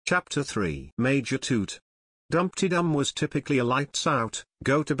Chapter 3 Major Toot. Dumpty Dum was typically a lights-out,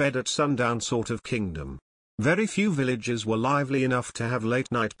 go-to-bed-at-sundown sort of kingdom. Very few villages were lively enough to have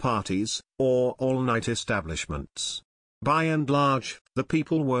late-night parties, or all-night establishments. By and large, the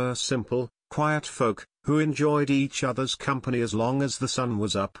people were simple, quiet folk, who enjoyed each other's company as long as the sun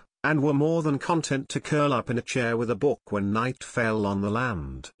was up, and were more than content to curl up in a chair with a book when night fell on the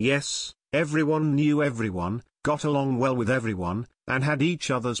land. Yes, everyone knew everyone, got along well with everyone, and had each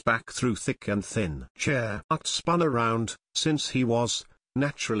other's back through thick and thin. Toot spun around, since he was,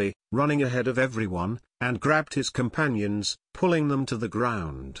 naturally, running ahead of everyone, and grabbed his companions, pulling them to the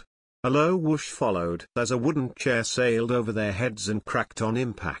ground. A low whoosh followed as a wooden chair sailed over their heads and cracked on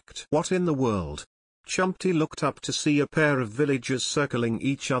impact. What in the world? Chumpty looked up to see a pair of villagers circling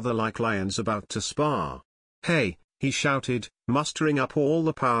each other like lions about to spar. "Hey!" he shouted, mustering up all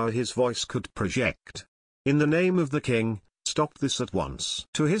the power his voice could project. "In the name of the king, stop this at once."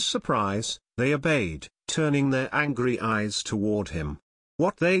 To his surprise, they obeyed, turning their angry eyes toward him.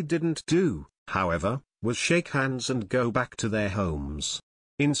 What they didn't do, however, was shake hands and go back to their homes.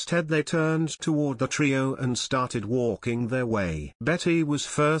 Instead they turned toward the trio and started walking their way. Betty was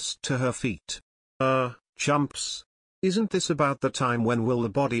first to her feet. Chumps. Isn't this about the time when Will the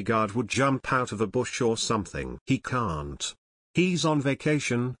bodyguard would jump out of a bush or something?" "He can't. He's on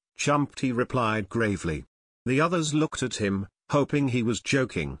vacation," Chumpty replied gravely. The others looked at him, hoping he was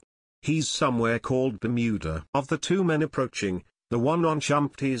joking. "He's somewhere called Bermuda." Of the two men approaching, the one on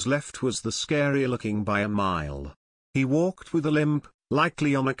Chumpty's left was the scarier looking by a mile. He walked with a limp,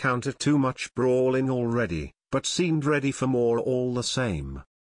 likely on account of too much brawling already, but seemed ready for more all the same.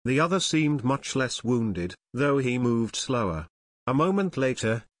 The other seemed much less wounded, though he moved slower. A moment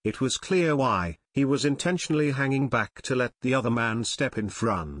later, it was clear why. He was intentionally hanging back to let the other man step in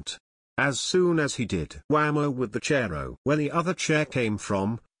front. As soon as he did whammo with the chair, where the other chair came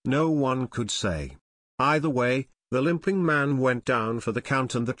from, no one could say. Either way, the limping man went down for the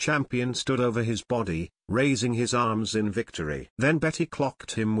count and the champion stood over his body, raising his arms in victory. Then Betty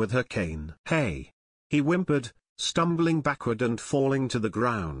clocked him with her cane. "Hey!" he whimpered, stumbling backward and falling to the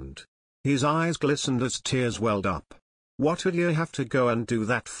ground. His eyes glistened as tears welled up. "What did you have to go and do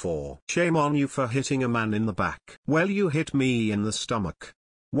that for?" "Shame on you for hitting a man in the back." "Well, you hit me in the stomach.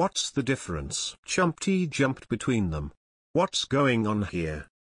 What's the difference?" Chumpty jumped between them. "What's going on here?"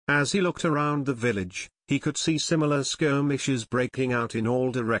 As he looked around the village, he could see similar skirmishes breaking out in all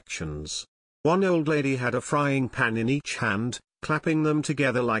directions. One old lady had a frying pan in each hand, clapping them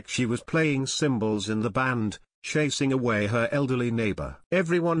together like she was playing cymbals in the band, chasing away her elderly neighbor.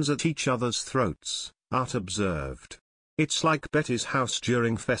 "Everyone's at each other's throats," Art observed. "It's like Betty's house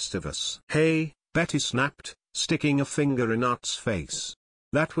during Festivus." "Hey," Betty snapped, sticking a finger in Art's face.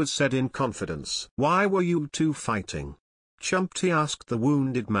 That was said in confidence. "Why were you two fighting?" Chumpty asked the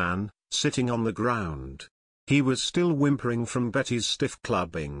wounded man, sitting on the ground. He was still whimpering from Betty's stiff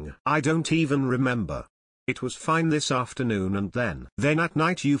clubbing. "I don't even remember. It was fine this afternoon and then at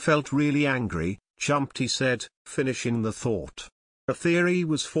night you felt really angry," Chumpty said, finishing the thought. A theory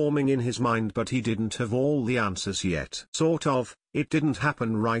was forming in his mind, but he didn't have all the answers yet. "Sort of, it didn't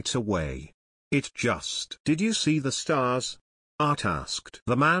happen right away. It just—" "Did you see the stars?" Art asked.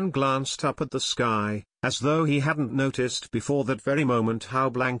 The man glanced up at the sky, as though he hadn't noticed before that very moment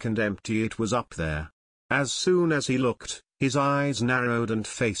how blank and empty it was up there. As soon as he looked, his eyes narrowed and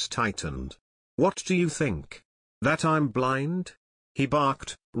face tightened. "What do you think? That I'm blind?" he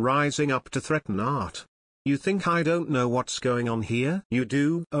barked, rising up to threaten Art. "You think I don't know what's going on here?" "You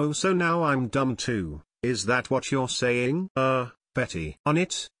do? Oh, so now I'm dumb too, is that what you're saying?" Betty." "On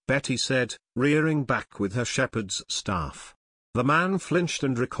it," Betty said, rearing back with her shepherd's staff. The man flinched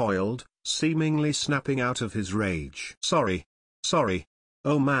and recoiled, seemingly snapping out of his rage. Sorry.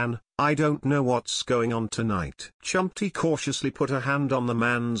 Oh man, I don't know what's going on tonight." Chumpty cautiously put a hand on the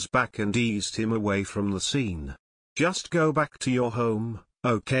man's back and eased him away from the scene. "Just go back to your home,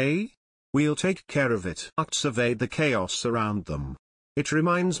 okay? We'll take care of it." Art surveyed the chaos around them. "It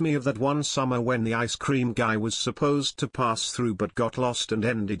reminds me of that one summer when the ice cream guy was supposed to pass through but got lost and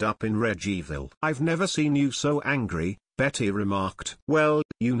ended up in Reggiville." "I've never seen you so angry," Betty remarked. "Well,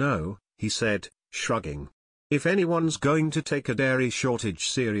 you know," he said, shrugging. "If anyone's going to take a dairy shortage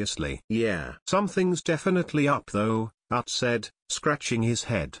seriously." "Yeah. Something's definitely up though," Art said, scratching his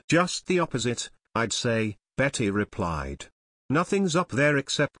head. "Just the opposite, I'd say," Betty replied. "Nothing's up there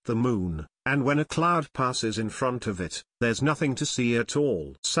except the moon, and when a cloud passes in front of it, there's nothing to see at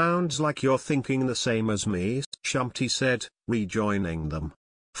all." "Sounds like you're thinking the same as me," Chumpty said, rejoining them.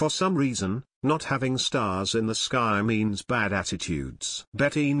 "For some reason, not having stars in the sky means bad attitudes."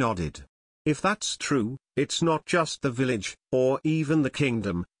 Betty nodded. "If that's true, it's not just the village, or even the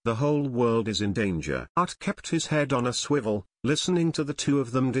kingdom, The whole world is in danger. Art kept his head on a swivel, listening to the two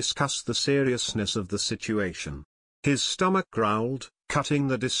of them discuss the seriousness of the situation. His stomach growled, cutting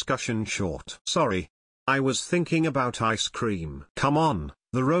the discussion short. Sorry. I was thinking about ice cream. Come on,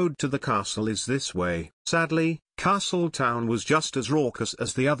 the road to the castle is this way. Sadly, Castletown was just as raucous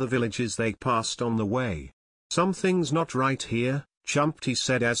as the other villages they passed on the way. Something's not right here, Chumpty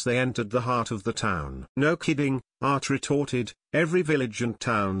said as they entered the heart of the town. No kidding, Art retorted, every village and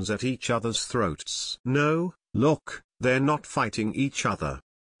town's at each other's throats. No, look, they're not fighting each other.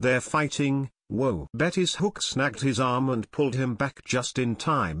 They're fighting, whoa. Betty's hook snagged his arm and pulled him back just in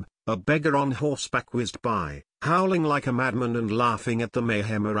time. A beggar on horseback whizzed by, howling like a madman and laughing at the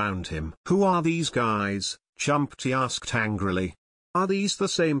mayhem around him. Who are these guys? Chumpty asked angrily. Are these the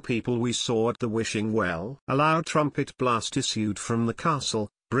same people we saw at the wishing well? A loud trumpet blast issued from the castle,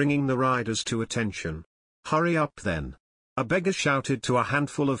 bringing the riders to attention. Hurry up then. A beggar shouted to a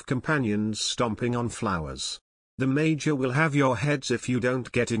handful of companions stomping on flowers. The Major will have your heads if you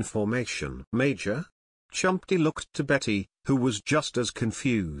don't get information. Major? Chumpty looked to Betty, who was just as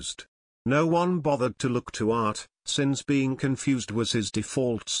confused. No one bothered to look to Art, since being confused was his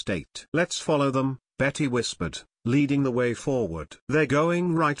default state. Let's follow them, Betty whispered, leading the way forward. They're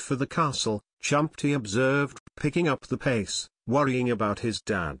going right for the castle, Chumpty observed, picking up the pace, worrying about his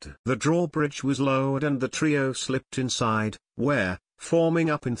dad. The drawbridge was lowered and the trio slipped inside, where, forming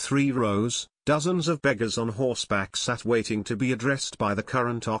up in 3 rows, dozens of beggars on horseback sat waiting to be addressed by the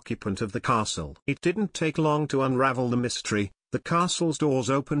current occupant of the castle. It didn't take long to unravel the mystery. The castle's doors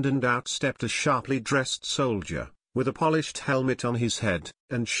opened and out stepped a sharply dressed soldier, with a polished helmet on his head,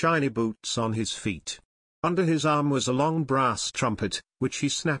 and shiny boots on his feet. Under his arm was a long brass trumpet, which he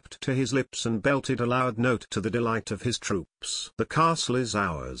snapped to his lips and belted a loud note to the delight of his troops. The castle is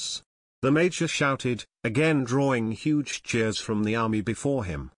ours. The Major shouted, again drawing huge cheers from the army before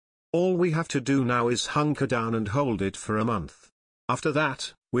him. All we have to do now is hunker down and hold it for a month. After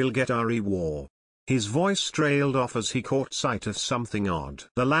that, we'll get our reward. His voice trailed off as he caught sight of something odd.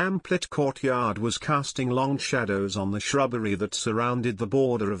 The lamplit courtyard was casting long shadows on the shrubbery that surrounded the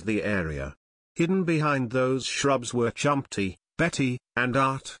border of the area. Hidden behind those shrubs were Chumpty, Betty, and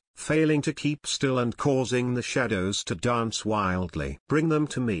Art, failing to keep still and causing the shadows to dance wildly. Bring them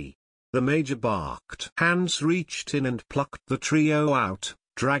to me. The Major barked. Hands reached in and plucked the trio out,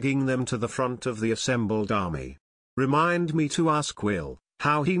 dragging them to the front of the assembled army. Remind me to ask Will,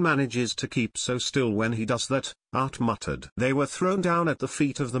 how he manages to keep so still when he does that, Art muttered. They were thrown down at the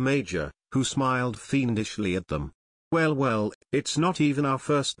feet of the Major, who smiled fiendishly at them. Well, it's not even our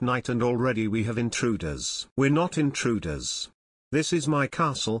first night and already we have intruders. We're not intruders. This is my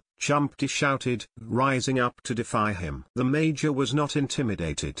castle, Chumpty shouted, rising up to defy him. The Major was not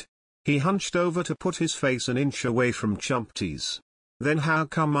intimidated. He hunched over to put his face an inch away from Chumpty's. Then how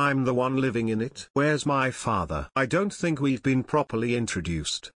come I'm the one living in it? Where's my father? I don't think we've been properly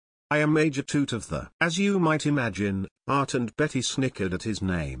introduced. I am Major Toot of the... As you might imagine, Art and Betty snickered at his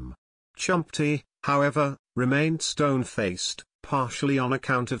name. Chumpty, however, remained stone-faced, partially on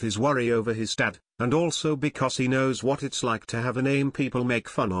account of his worry over his dad, and also because he knows what it's like to have a name people make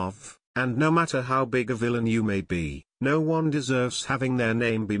fun of, and no matter how big a villain you may be, no one deserves having their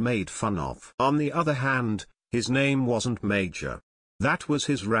name be made fun of. On the other hand, his name wasn't Major. That was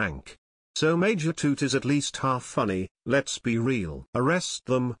his rank. So Major Toot is at least half funny, let's be real. Arrest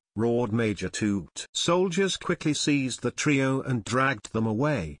them, roared Major Toot. Soldiers quickly seized the trio and dragged them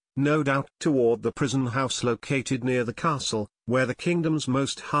away, no doubt toward the prison house located near the castle, where the kingdom's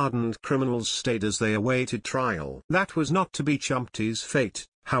most hardened criminals stayed as they awaited trial. That was not to be Chumpty's fate,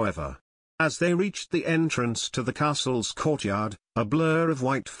 however. As they reached the entrance to the castle's courtyard, a blur of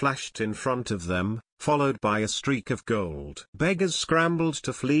white flashed in front of them, followed by a streak of gold. Beggars scrambled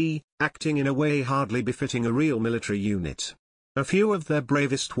to flee, acting in a way hardly befitting a real military unit. A few of their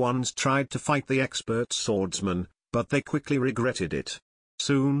bravest ones tried to fight the expert swordsman, but they quickly regretted it.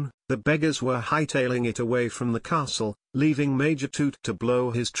 Soon, the beggars were hightailing it away from the castle, leaving Major Toot to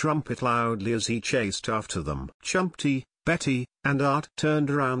blow his trumpet loudly as he chased after them. Chumpty, Betty, and Art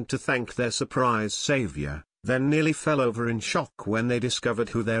turned around to thank their surprise savior, then nearly fell over in shock when they discovered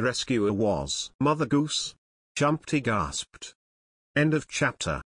who their rescuer was. Mother Goose? Chumpty gasped. End of chapter.